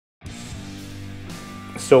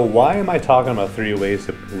So why am I talking about 3 ways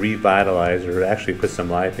to revitalize or actually put some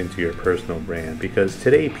life into your personal brand? Because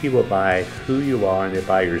today people buy who you are and they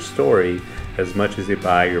buy your story as much as they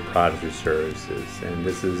buy your products or services. And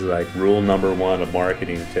this is like rule number 1 of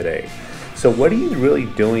marketing today. So what are you really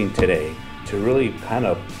doing today to really kind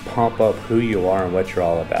of pump up who you are and what you're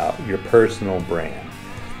all about, your personal brand?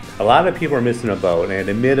 A lot of people are missing a boat, and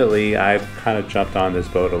admittedly I've kind of jumped on this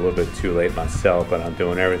boat a little bit too late myself, but I'm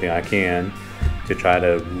doing everything I can to try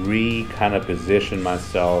to kind of position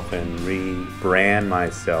myself and rebrand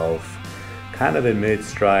myself kind of in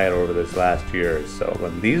mid-stride over this last year or so.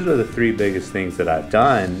 And these are the 3 biggest things that I've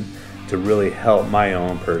done to really help my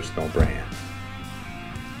own personal brand.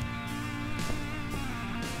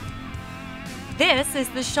 This is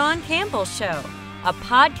the Sean Campbell Show, a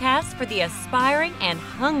podcast for the aspiring and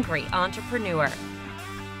hungry entrepreneur.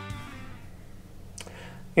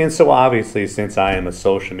 And so obviously, since I am a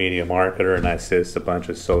social media marketer and I assist a bunch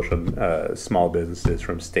of small businesses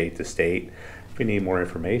from state to state, if you need more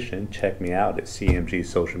information, check me out at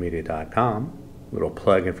cmgsocialmedia.com. Little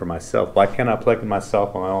plug-in for myself. Why can't I plug in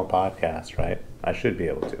myself on my own podcast, right? I should be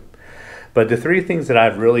able to. But the 3 things that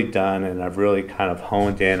I've really done and I've really kind of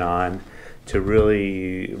honed in on to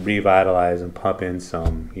really revitalize and pump in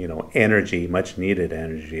some, energy, much needed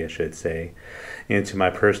energy, I should say, into my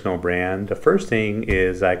personal brand. The first thing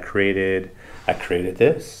is I created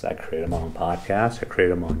this. I created my own podcast. I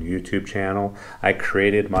created my own YouTube channel. I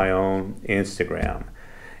created my own Instagram.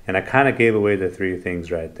 And I kind of gave away the 3 things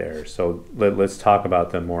right there. So let's talk about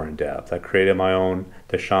them more in depth. I created my own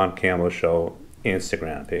The Sean Campbell Show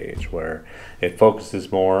Instagram page where it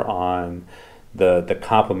focuses more on the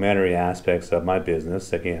complementary aspects of my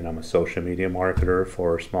business. Again, I'm a social media marketer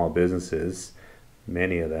for small businesses,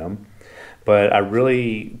 many of them. But I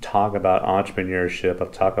really talk about entrepreneurship. I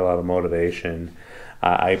talk a lot of motivation.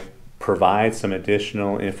 I provide some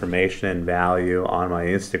additional information and value on my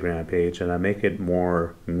Instagram page, and I make it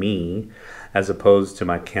more me as opposed to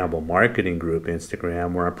my Campbell Marketing Group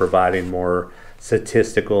Instagram, where I'm providing more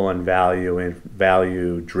statistical and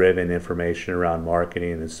value-driven information around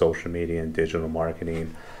marketing and social media and digital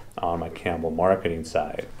marketing on my Campbell Marketing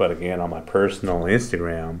side. But again, on my personal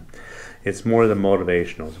Instagram, it's more the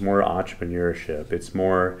motivational, it's more entrepreneurship, it's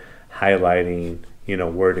more highlighting,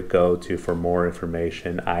 where to go to for more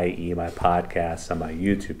information, i.e. my podcasts on my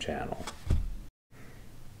YouTube channel.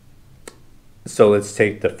 So let's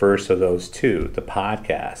take the first of those 2, the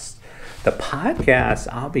podcast. The podcast,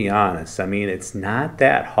 I'll be honest, it's not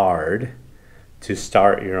that hard to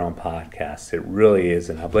start your own podcast. It really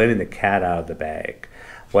isn't. I'm letting the cat out of the bag.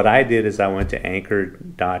 What I did is I went to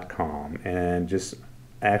anchor.com and just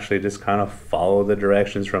kind of follow the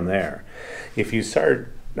directions from there. If you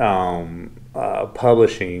start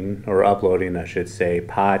publishing or uploading, I should say,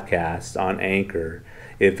 podcasts on Anchor,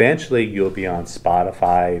 eventually you'll be on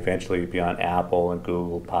Spotify, eventually you'll be on Apple and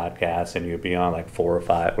Google Podcasts, and you'll be on like 4 or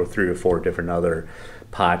 5 or 3 or 4 different other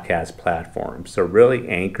podcast platforms. So really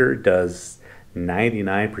Anchor does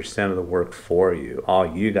 99% of the work for you. All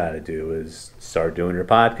you got to do is start doing your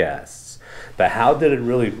podcasts. But how did it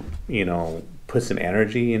really, put some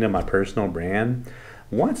energy into my personal brand?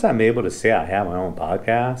 Once I'm able to say I have my own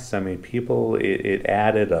podcasts, it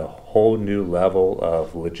added a whole new level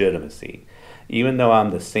of legitimacy. Even though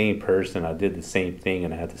I'm the same person, I did the same thing,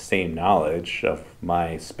 and I have the same knowledge of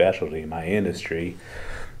my specialty, my industry,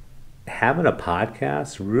 having a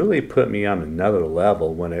podcast really put me on another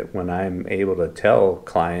level when I'm able to tell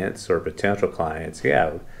clients or potential clients,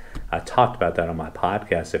 yeah, I talked about that on my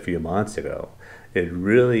podcast a few months ago. It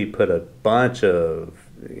really put a bunch of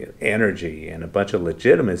energy and a bunch of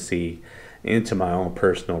legitimacy into my own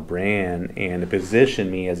personal brand, and it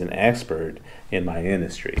positioned me as an expert in my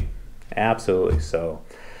industry. Absolutely. So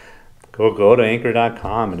go to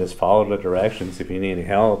anchor.com and just follow the directions. If you need any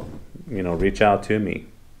help, reach out to me.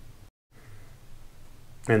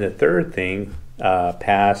 And the third thing,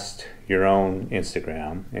 past your own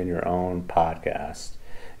Instagram and your own podcast,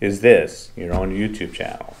 is this: your own YouTube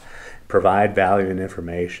channel. Provide value and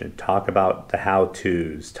information. Talk about the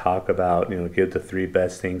how-tos. Talk about, give the 3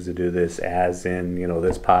 best things to do this, as in,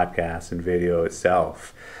 this podcast and video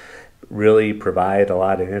itself. Really provide a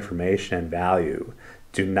lot of information and value.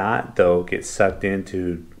 Do not, though, get sucked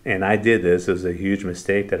into, and I did this, it was a huge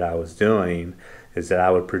mistake that I was doing, is that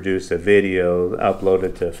I would produce a video, upload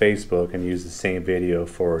it to Facebook, and use the same video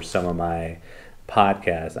for some of my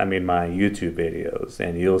podcasts, my YouTube videos.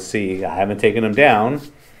 And you'll see, I haven't taken them down,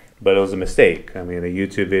 but it was a mistake. A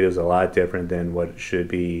YouTube video is a lot different than what it should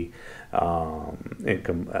be,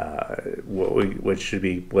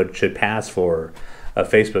 what should pass for a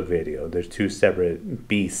Facebook video. There's 2 separate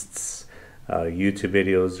beasts. YouTube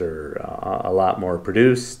videos are a lot more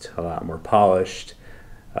produced, a lot more polished.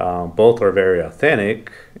 Both are very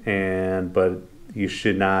authentic, but you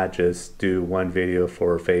should not just do one video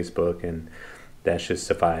for Facebook and that should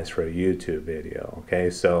suffice for a YouTube video. Okay,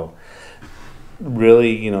 so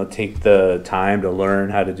really, take the time to learn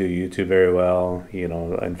how to do YouTube very well.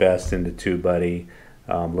 Invest into TubeBuddy.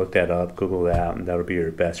 Look that up, Google that, and that'll be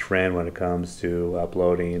your best friend when it comes to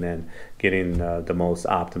uploading and getting the most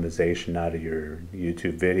optimization out of your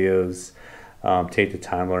YouTube videos. Take the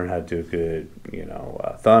time to learn how to do a good,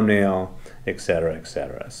 thumbnail, etc.,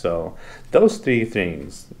 etc. So those three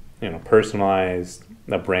things, personalized,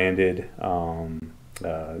 a branded,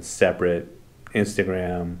 separate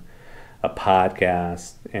Instagram, a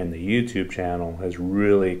podcast, and the YouTube channel has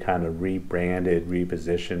really kind of rebranded,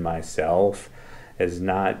 repositioned myself as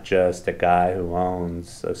not just a guy who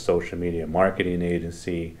owns a social media marketing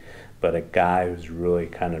agency, but a guy who's really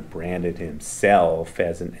kind of branded himself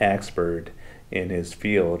as an expert in his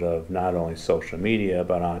field of not only social media,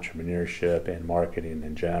 but entrepreneurship and marketing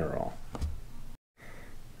in general.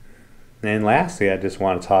 And lastly, I just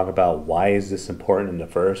want to talk about why is this important in the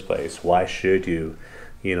first place? Why should you,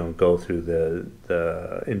 go through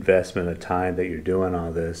the investment of time that you're doing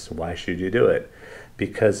all this? Why should you do it?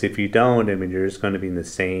 Because if you don't, you're just going to be in the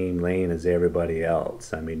same lane as everybody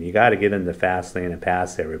else. You got to get in the fast lane and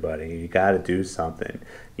pass everybody. You got to do something.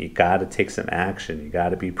 You got to take some action. You got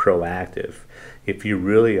to be proactive. If you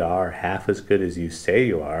really are half as good as you say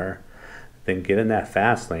you are, then get in that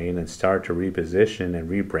fast lane and start to reposition and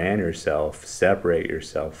rebrand yourself, separate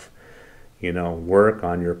yourself, work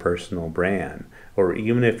on your personal brand. Or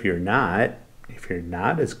even if you're not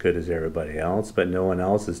as good as everybody else, but no one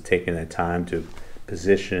else is taking the time to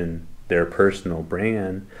position their personal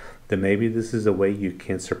brand, then maybe this is a way you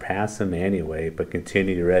can surpass them anyway, but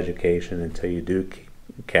continue your education until you do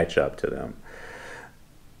catch up to them.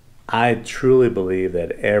 I truly believe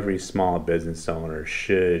that every small business owner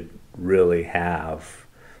should really have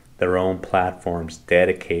their own platforms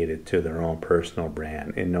dedicated to their own personal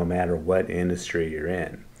brand, and no matter what industry you're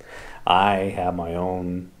in. I have my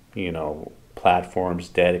own, platforms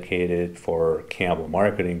dedicated for Campbell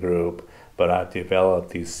Marketing Group, but I've developed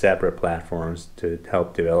these separate platforms to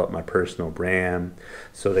help develop my personal brand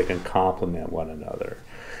so they can complement one another.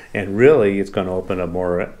 And really, it's going to open up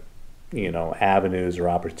more, avenues or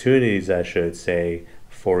opportunities, I should say,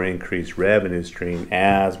 for increased revenue stream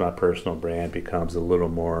as my personal brand becomes a little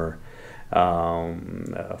more,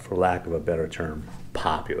 for lack of a better term,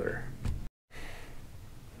 popular.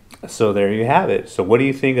 So there you have it. So what do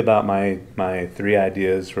you think about my 3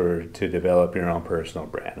 ideas to develop your own personal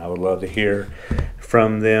brand? I would love to hear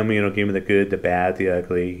from them. Give me the good, the bad, the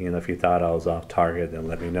ugly. If you thought I was off target, then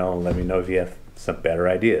let me know. And let me know if you have some better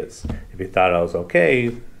ideas. If you thought I was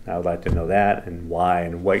okay, I would like to know that and why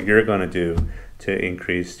and what you're going to do to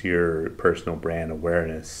increase your personal brand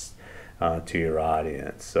awareness to your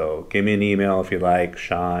audience. So give me an email if you like,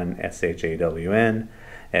 Shawn, SHAWN,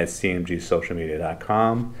 at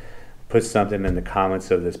cmgsocialmedia.com. Put something in the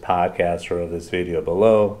comments of this podcast or of this video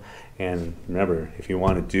below. And remember, if you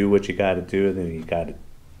want to do what you got to do, then you got to...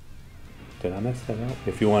 Did I mess that up?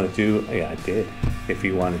 If you want to do... Yeah, I did. If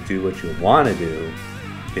you want to do what you want to do,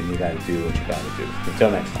 then you got to do what you got to do.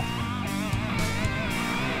 Until next time.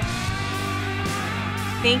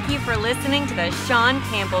 Thank you for listening to The Shawn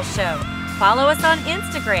Campbell Show. Follow us on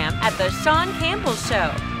Instagram at The Shawn Campbell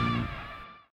Show.